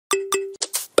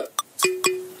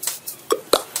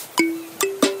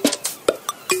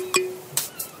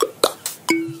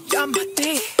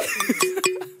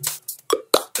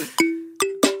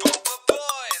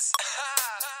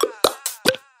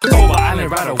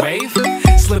ride a wave.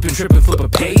 Slippin', trippin', flip a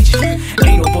page.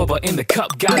 Ain't no boba in the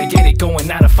cup, gotta get it going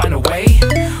now to find a way.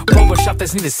 Boba shop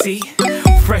that's near the sea,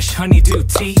 fresh honeydew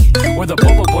tea, where the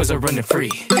boba boys are running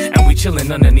free, and we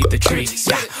chillin' underneath the trees.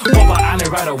 Yeah, Boba Island,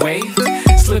 ride a wave.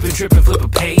 Slippin', trippin', flip a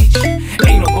page.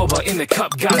 Ain't no boba in the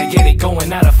cup, gotta get it going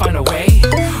now to find a way.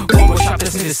 Boba shop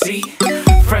that's near the sea,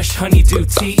 fresh honeydew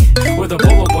tea, where the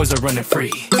boba boys are running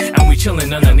free, and we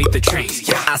chillin' underneath the trees.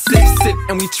 Yeah, I sip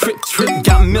and we trip.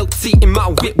 Got milk tea in my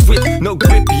whip, no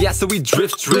grip, yeah, so we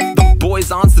drift. The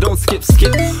boys on, so don't skip.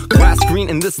 Grass green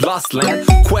in this lost land,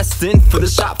 questing for the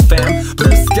shop fam.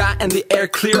 Blue sky and the air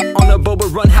clear, on a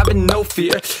boba run, having no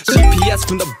fear. GPS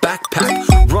from the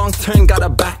backpack, wrong turn, gotta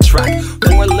backtrack.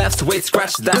 4 lefts, wait,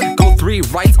 scratch that. Go 3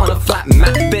 rights on a flat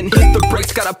mat, then hit the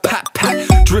brakes, gotta pat.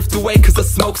 Drift away cause the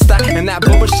smokestack, and that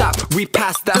boba shop, we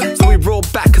passed that. So we roll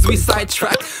back cause we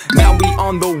sidetrack. Now we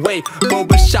on the way,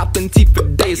 boba shop and tea for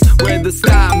days, where the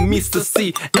sky meets the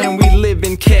sea, and we live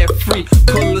in carefree.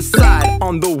 Pull aside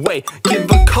on the way, give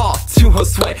a call to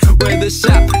Josue, where the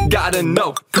shop gotta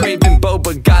know, craving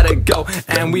boba gotta go.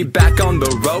 And we back on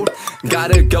the road,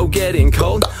 gotta go getting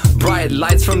cold. Bright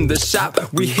lights from the shop,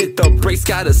 we hit the brakes,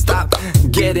 gotta stop.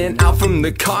 Getting out from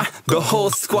the car, the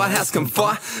whole squad has come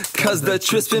far, cause the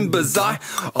trip's been bizarre.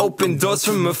 Open doors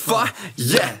from afar,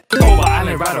 yeah. Boba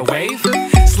Island, ride a wave.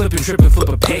 Slippin', trippin', flip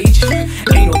a page.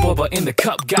 Ain't no boba in the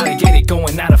cup, gotta get it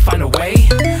going now to find a way.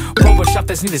 Boba shop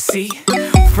that's near the sea,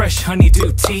 fresh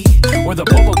honeydew tea, where the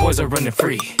boba boys are running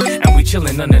free, and we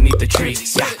chillin' underneath the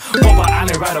trees. Yeah, Boba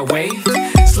Island, ride a wave.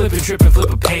 Slippin', trippin',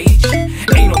 flip a page.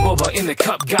 Ain't no boba in the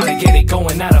cup, gotta get it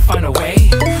going now to find a way.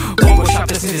 Boba shop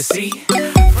that's near the sea,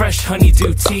 fresh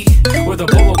honeydew tea, where the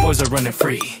boba boys are running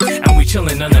free, and we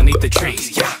chillin' underneath the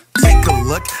trees. Yeah. Take a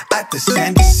look at the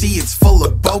sandy sea, it's full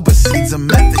of boba seeds.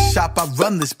 I'm at the shop, I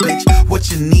run this bitch.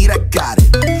 What you need, I got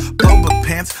it. Boba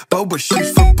pants, boba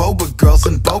shoes for boba girls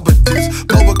and boba dudes.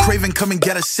 Boba craving, come and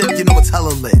get a sip, you know it's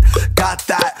hella lit. Got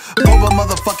that boba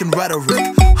motherfucking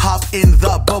rhetoric. Hop in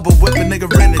the boba whip, a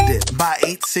nigga rented it. My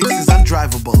 8.6 is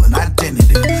undrivable and I dented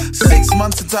it. 6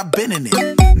 months since I've been in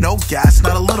it. No gas,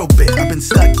 not a little bit. I've been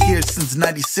stuck here since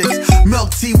 96.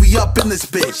 Milk tea, we up in this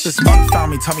bitch. This monk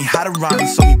found me, taught me how to rhyme, and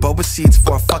sold me boba seeds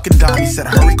for a fucking dime. He said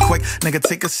hurry quick, nigga,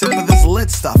 take a sip of this lit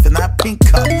stuff in that pink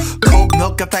cup. Cold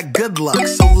milk got that good luck,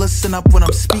 so listen up when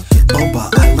I'm speaking.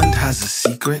 Boba Island has a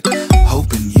secret,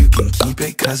 hoping you can keep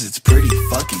it, cause it's pretty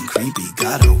fucking creepy.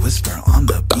 Gotta whisper on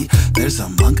the beat. There's a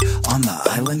monk on the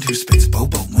island who spits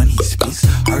boba when he speaks.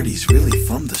 Hardy's really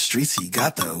from the streets, he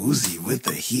got the Uzi with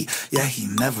the heat. Yeah, he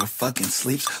never fucking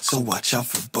sleeps, so watch out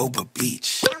for Boba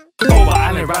Beach. Boba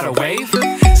Island, ride a wave.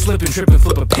 Slippin', trippin',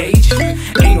 flip a page.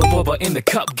 Ain't no boba in the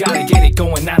cup, gotta get it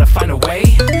going now to find a way.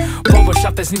 Boba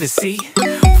shop that's near the sea,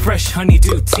 fresh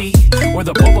honeydew tea, where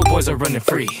the boba boys are running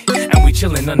free, and we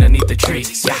chillin' underneath the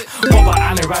trees. Yeah, Boba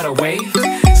Island, ride a wave.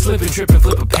 Slippin', trippin',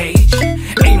 flip a page.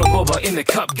 Ain't no boba in the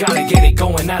cup, gotta get it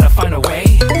going now to find a way.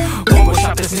 Boba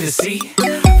shop that's near the sea,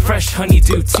 fresh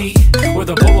honeydew tea, where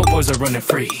the boba boys are running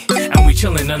free, and we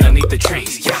chillin' underneath the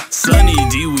trees. Yeah, Sunny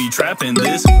D, we trappin'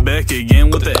 this. Back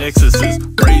again with the exorcist.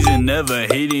 Praising, never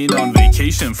hating, on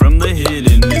vacation from the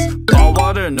hiddenness. All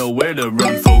water, nowhere to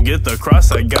run. Forget the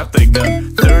cross, I got the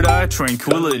gun. Third eye,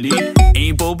 tranquility.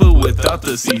 Ain't boba without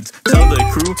the seeds. Tell the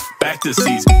crew, back to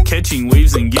seas. Catching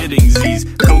waves and getting Z's.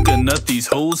 Coconut these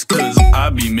hoes, cause I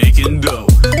be making dough.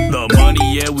 The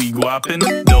money, yeah, we guappin'.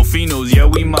 Delfinos, yeah,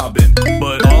 we mobbin'.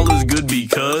 But all is good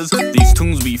because these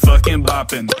tunes be fucking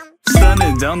boppin'.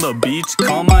 Stunning down the beach,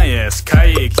 call my ass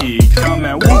Kayaki. Come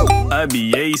and woo, I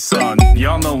be a son,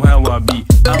 y'all know how I be.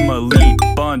 I'm elite,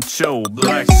 buncho,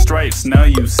 black stripes, now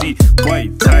you see.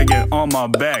 White tiger on my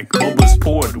back, boba's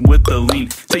poured with the lean.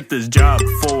 Take this job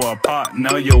for a pot,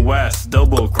 now your ass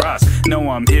double cross. No,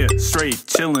 I'm here, straight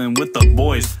chillin' with the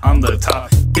boys on the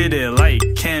top. Hit it like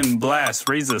Ken Blast,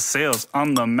 raise the sails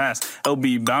on the mast.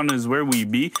 LB bound is where we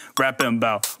be, rapping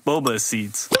about boba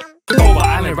seeds. Boba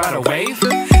Island, ride a wave.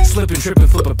 Slippin', trippin',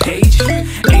 flip a page.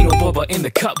 Ain't no boba in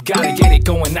the cup, gotta get it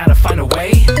going now to find a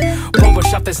way. Boba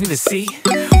shop that's near the sea,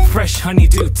 fresh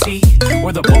honeydew tea,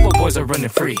 where the boba boys are running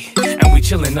free, and we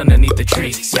chillin' underneath the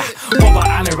trees. Yeah, Boba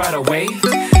Island, ride a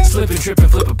wave. Slippin', trippin',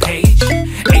 flip a page.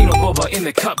 Ain't no boba in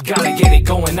the cup, gotta get it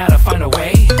going now to find a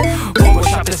way. Boba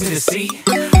shop that's near the sea,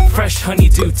 fresh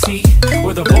honeydew tea,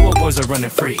 where the boba boys are running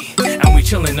free, and we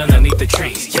chillin' underneath the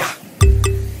trees. Yeah.